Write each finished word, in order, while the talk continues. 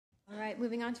right,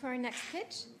 moving on to our next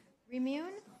pitch,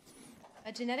 Remune,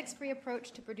 a genetics-free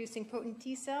approach to producing potent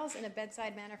T cells in a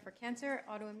bedside manner for cancer,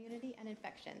 autoimmunity, and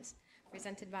infections,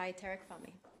 presented by Tarek,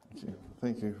 Fahmy.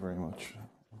 Thank you very much.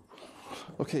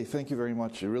 Okay, thank you very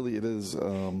much. It is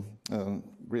a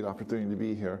great opportunity to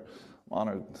be here. I'm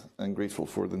honored and grateful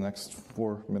for the next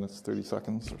 4 minutes, 30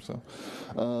 seconds or so.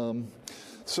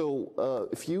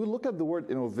 If you look at the word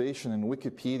innovation in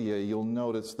Wikipedia, you'll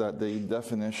notice that the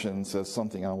definition says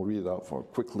something. I'll read it out for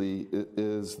quickly. It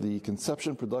is the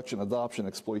conception, production, adoption,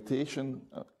 exploitation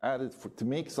to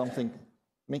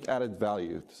make added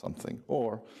value to something,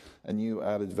 or a new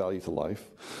added value to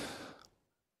life.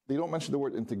 They don't mention the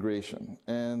word integration,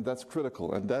 and that's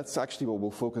critical, and that's actually what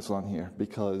we'll focus on here,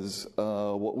 because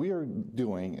what we are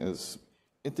doing is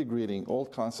integrating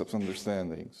old concepts,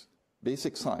 understandings,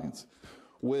 basic science,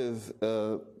 with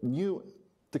new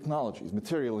technologies,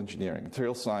 material engineering,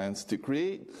 material science, to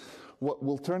create what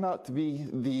will turn out to be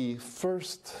the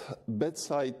first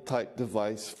bedside type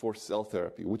device for cell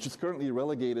therapy, which is currently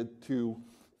relegated to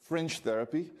fringe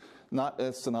therapy, not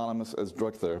as synonymous as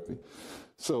drug therapy.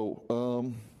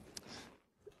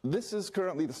 This is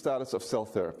currently the status of cell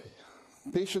therapy.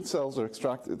 Patient cells are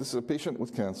extracted. This is a patient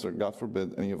with cancer. God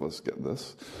forbid any of us get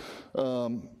this.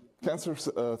 Cancer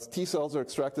T cells are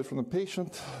extracted from the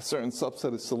patient. A certain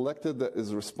subset is selected that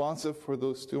is responsive for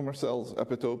those tumor cells,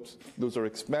 epitopes. Those are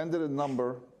expanded in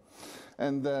number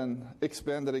and then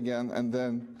expanded again, and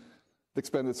then the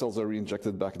expanded cells are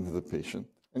reinjected back into the patient,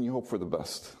 and you hope for the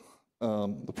best.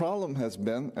 The problem has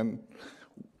been, and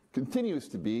continues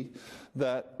to be,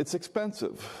 that it's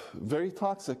expensive, very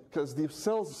toxic, because the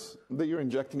cells that you're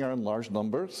injecting are in large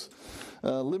numbers,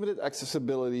 limited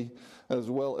accessibility, as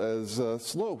well as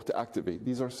slow to activate.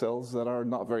 These are cells that are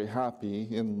not very happy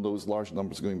in those large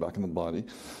numbers going back in the body.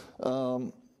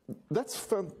 That's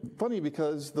funny,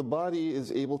 because the body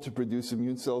is able to produce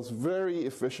immune cells very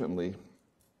efficiently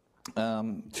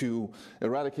to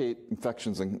eradicate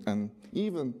infections and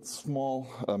even small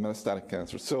metastatic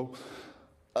cancer. So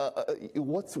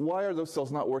why are those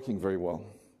cells not working very well?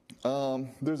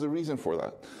 There's a reason for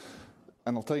that,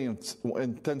 and I'll tell you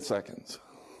in 10 seconds.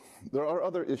 There are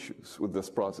other issues with this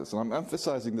process, and I'm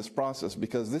emphasizing this process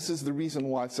because this is the reason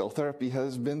why cell therapy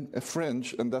has been a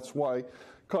fringe, and that's why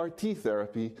CAR T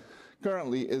therapy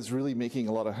currently is really making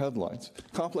a lot of headlines.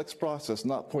 Complex process,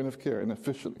 not point of care,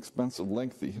 inefficient, expensive,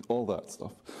 lengthy, all that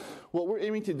stuff. What we're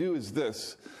aiming to do is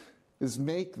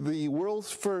make the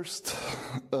world's first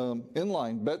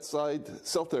inline bedside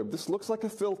cell therapy. This looks like a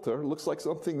filter, looks like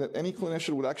something that any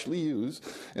clinician would actually use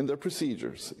in their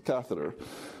procedures, catheter.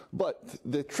 But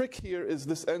the trick here is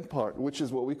this end part, which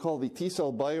is what we call the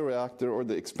T-cell bioreactor or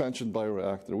the expansion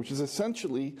bioreactor, which is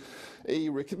essentially a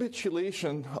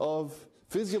recapitulation of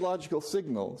physiological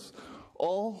signals,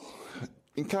 all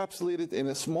encapsulated in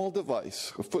a small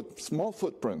device, small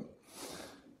footprint.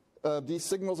 These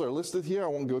signals are listed here. I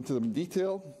won't go into them in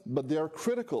detail, but they are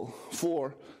critical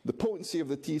for the potency of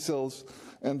the T cells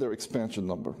and their expansion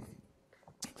number.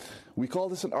 We call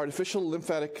this an artificial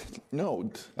lymphatic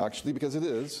node, actually, because it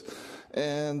is.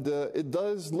 And it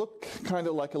does look kind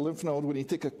of like a lymph node when you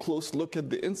take a close look at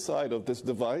the inside of this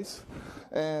device.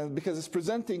 And because it's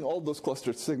presenting all those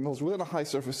clustered signals within a high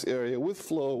surface area, with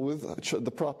flow, with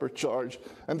the proper charge.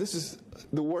 And this is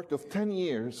the work of 10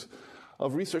 years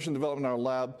of research and development in our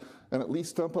lab, and at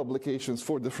least 10 publications,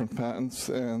 4 different patents,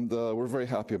 and we're very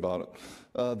happy about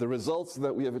it. The results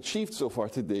that we have achieved so far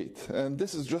to date, and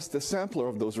this is just a sampler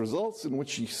of those results, in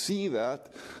which you see that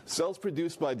cells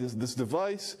produced by this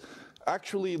device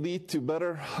actually lead to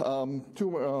better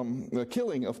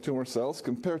killing of tumor cells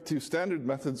compared to standard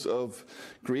methods of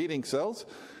creating cells.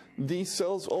 These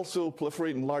cells also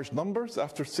proliferate in large numbers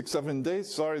after 6-7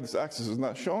 days. Sorry, this axis is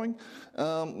not showing.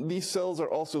 These cells are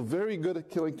also very good at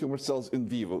killing tumor cells in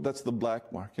vivo. That's the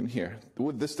black mark in here,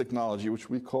 with this technology, which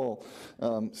we call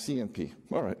CNP.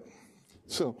 All right.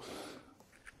 So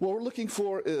what we're looking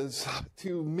for is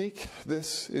to make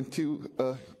this into,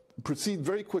 proceed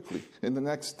very quickly in the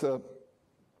next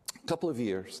couple of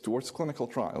years towards clinical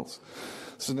trials.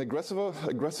 It's an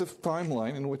aggressive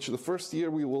timeline in which the first year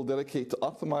we will dedicate to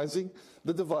optimizing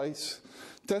the device,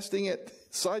 testing it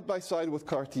side by side with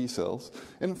CAR T cells,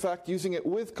 and in fact using it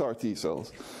with CAR T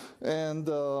cells, and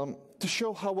to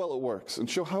show how well it works and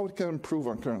show how it can improve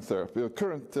on current therapy,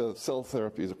 current cell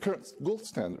therapies, or current gold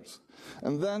standards.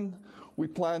 And then we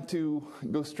plan to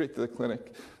go straight to the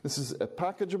clinic. This is a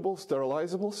packageable,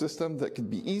 sterilizable system that can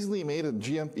be easily made in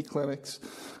GMP clinics.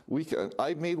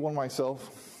 I made one myself,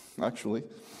 actually,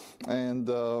 and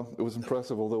it was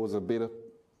impressive, although it was a beta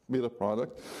beta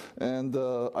product, and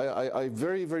I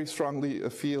very, very strongly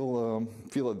feel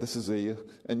that this is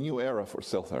a new era for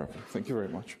cell therapy. Thank you very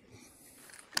much.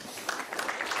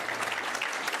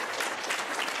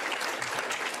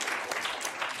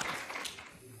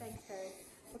 Thanks, Tarek.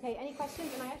 Okay, any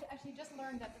questions? And I actually just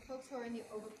learned that the folks who are in the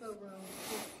overflow room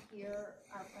can hear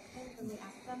our questions when we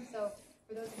ask them. So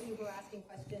for those of you who are asking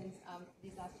questions,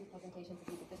 these last two presentations, if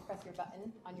you could just press your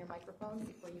button on your microphone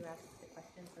before you ask the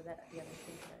question so that the others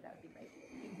can hear, that would be great.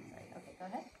 Sorry. Okay, go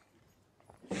ahead.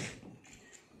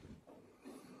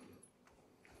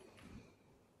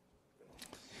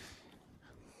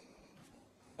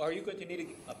 Are you going to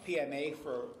need a PMA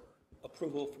for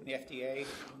approval from the FDA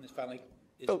when this finally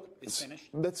is finished?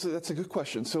 That's a good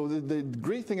question. So the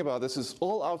great thing about this is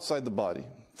all outside the body.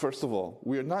 First of all,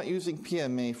 we are not using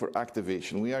PMA for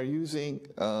activation. We are using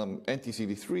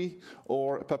anti-CD3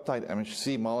 or peptide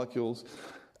MHC molecules,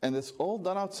 and it's all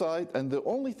done outside, and the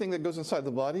only thing that goes inside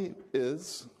the body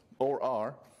is, or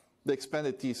are, the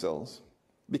expanded T cells,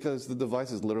 because the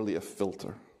device is literally a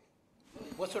filter.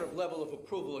 What sort of level of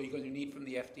approval are you going to need from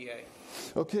the FDA?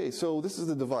 Okay, so this is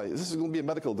the device. This is going to be a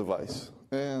medical device,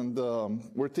 and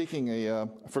we're taking I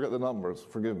forgot the numbers,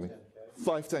 forgive me,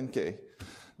 510K.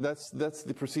 That's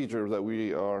the procedure that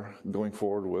we are going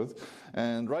forward with.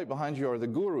 And right behind you are the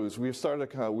gurus. We're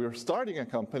starting a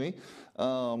company,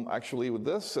 actually, with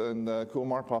this, and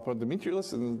Kumar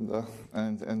Papadimitrios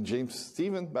and James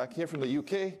Stephen back here from the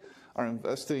UK are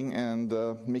investing and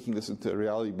making this into a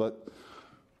reality. But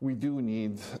we do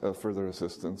need further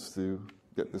assistance to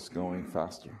get this going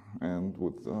faster and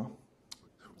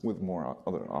with more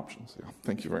other options. Yeah.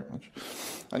 Thank you very much.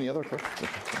 Any other questions?